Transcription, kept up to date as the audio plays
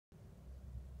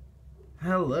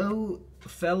Hello,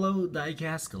 fellow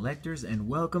diecast collectors, and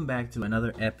welcome back to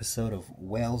another episode of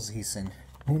Wells and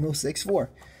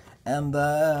 1064. And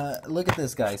look at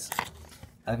this, guys.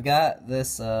 I've got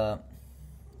this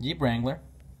Jeep Wrangler.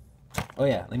 Oh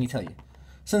yeah, let me tell you.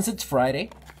 Since it's Friday,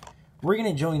 we're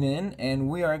gonna join in and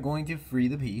we are going to free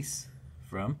the piece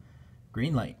from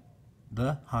Greenlight,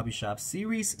 the Hobby Shop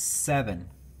Series 7.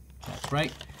 That's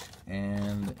right.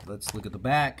 And let's look at the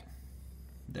back.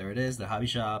 There it is, the Hobby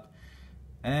Shop.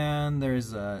 And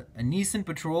there's a Nissan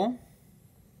Patrol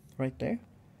right there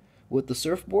with the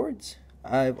surfboards.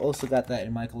 I've also got that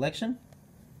in my collection.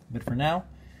 But for now,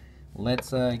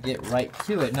 let's get right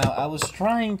to it. Now, I was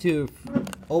trying to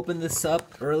open this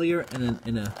up earlier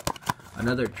in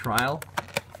another trial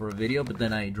for a video, but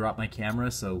then I dropped my camera,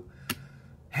 so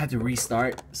I had to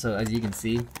restart. So as you can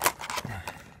see,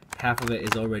 half of it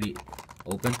is already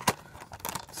open.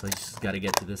 So I just got to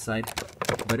get to this side.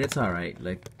 But it's alright.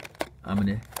 Like, I'm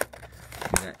gonna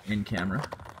do that in camera.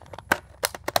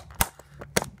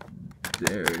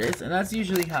 There it is, and that's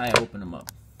usually how I open them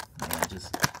up. And I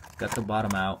just got the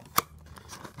bottom out.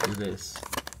 Do this,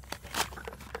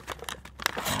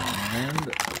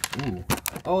 and ooh,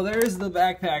 oh, there's the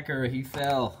backpacker. He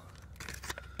fell.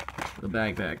 The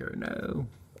backpacker. No,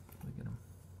 look at him.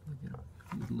 Look at him.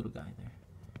 He's a little guy there.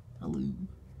 Hello,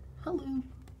 hello,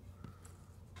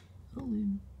 hello.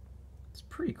 It's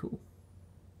pretty cool.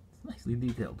 Nicely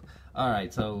detailed.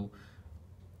 Alright, so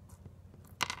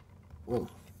whoa,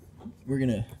 we're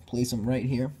gonna place them right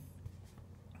here,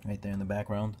 right there in the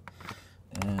background,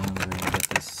 and we're gonna get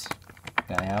this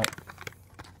guy out.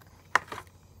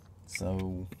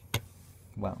 So,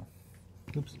 wow,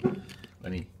 oops,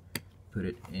 let me put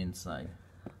it inside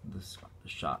this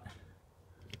shot.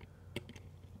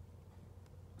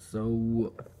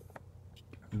 So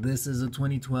this is a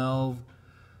 2012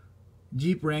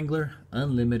 Jeep Wrangler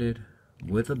Unlimited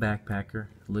with a backpacker.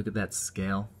 Look at that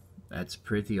scale. That's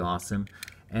pretty awesome.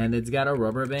 And it's got a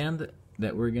rubber band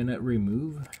that we're gonna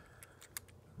remove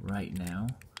right now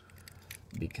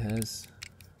because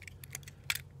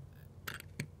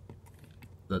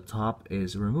the top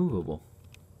is removable.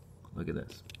 Look at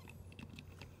this.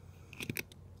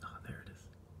 Oh, there it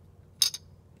is.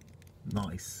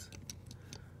 Nice.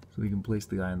 So we can place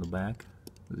the guy in the back.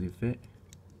 Does he fit?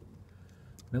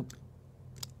 Nope.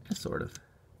 Sort of.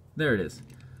 There it is.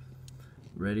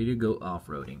 Ready to go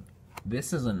off-roading.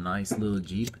 This is a nice little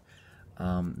Jeep.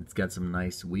 It's got some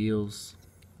nice wheels,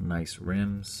 nice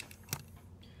rims.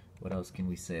 What else can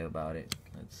we say about it?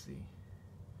 Let's see.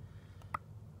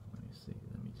 Let me see.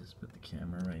 Let me just put the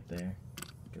camera right there.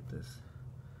 Get this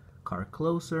car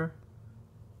closer.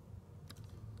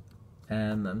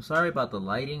 And I'm sorry about the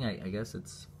lighting. I guess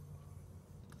it's...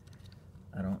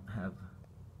 I don't have...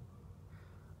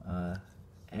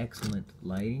 excellent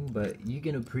lighting, but you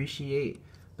can appreciate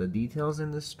the details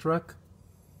in this truck.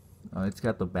 It's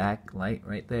got the back light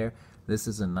right there. This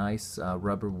is a nice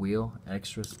rubber wheel,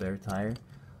 extra spare tire.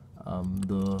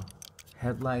 The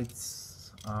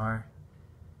headlights are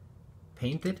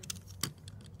painted,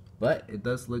 but it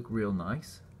does look real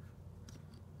nice.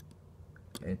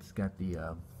 It's got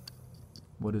the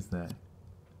what is that?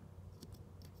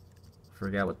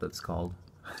 Forgot what that's called.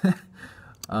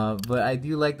 But I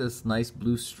do like this nice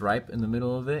blue stripe in the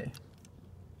middle of it.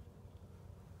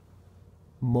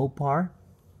 Mopar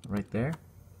right there.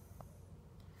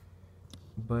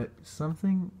 But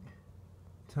something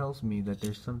tells me that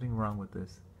there's something wrong with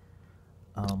this.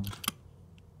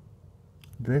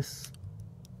 This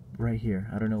right here,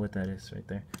 I don't know what that is right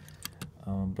there.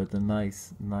 But the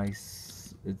nice,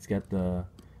 it's got the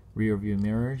rear view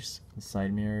mirrors, the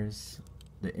side mirrors.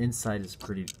 The inside is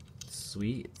pretty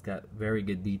sweet. It's got very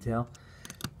good detail.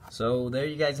 So there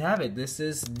you guys have it. This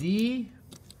is the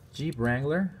Jeep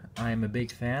Wrangler. I am a big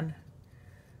fan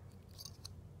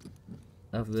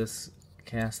of this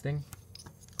casting.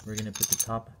 We're gonna put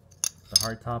the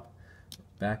hard top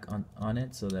back on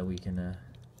it so that we can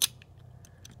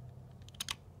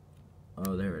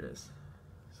oh, there it is.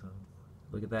 So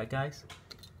look at that, guys,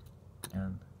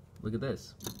 and look at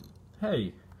this.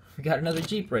 Hey, we got another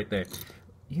Jeep right there.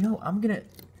 You know, I'm gonna...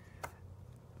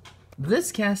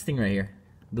 This casting right here,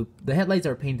 the headlights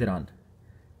are painted on,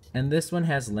 and this one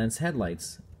has lens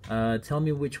headlights. Tell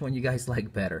me which one you guys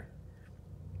like better.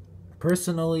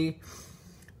 Personally,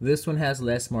 this one has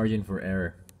less margin for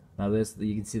error. Now this,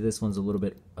 you can see this one's a little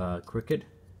bit crooked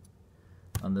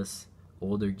on this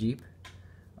older Jeep,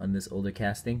 on this older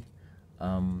casting.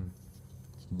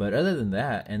 But other than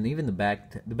that, and even the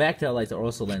back tail lights are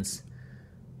also lens.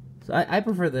 So I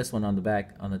prefer this one on the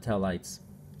back, on the tail lights.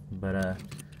 But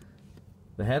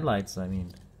the headlights, I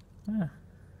mean,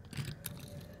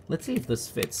 Let's see if this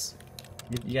fits.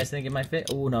 You guys think it might fit?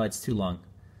 Oh no, it's too long.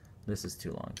 This is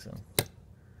too long, so.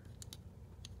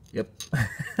 Yep.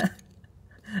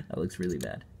 That looks really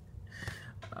bad.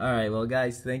 Alright, well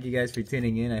guys, thank you guys for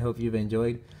tuning in. I hope you've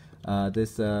enjoyed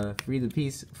this Free the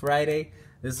Piece Friday.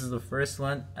 This is the first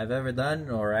one I've ever done,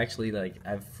 or actually, like,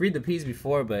 I've freed the piece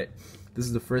before, but this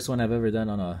is the first one I've ever done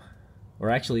on a, or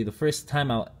actually the first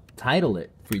time I'll title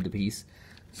it Freed the Piece.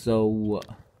 So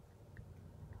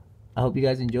I hope you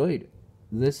guys enjoyed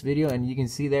this video, and you can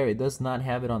see there it does not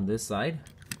have it on this side,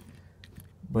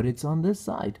 but it's on this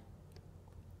side.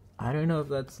 I don't know if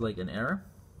that's like an error.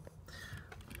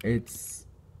 It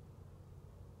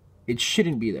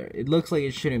shouldn't be there. It looks like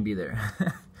it shouldn't be there.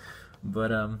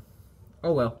 But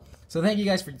oh well. So thank you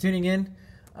guys for tuning in.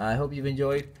 I hope you've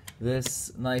enjoyed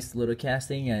this nice little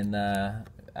casting, and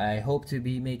I hope to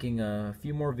be making a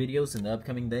few more videos in the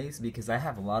upcoming days, because I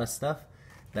have a lot of stuff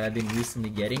that I've been recently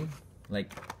getting.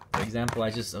 Like, for example, I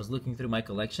was looking through my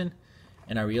collection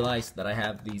and I realized that I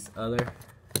have these other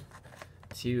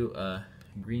two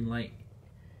Greenlight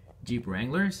Jeep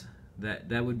Wranglers.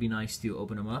 That would be nice to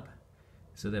open them up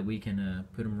so that we can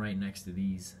put them right next to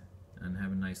these and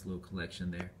have a nice little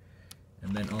collection there.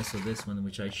 And then also this one,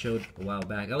 which I showed a while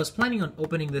back. I was planning on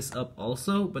opening this up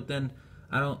also, but then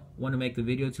I don't want to make the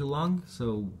video too long,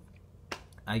 so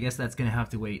I guess that's gonna have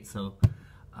to wait. So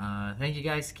thank you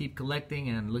guys, keep collecting,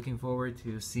 and looking forward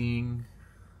to seeing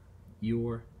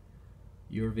your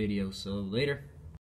videos. So later.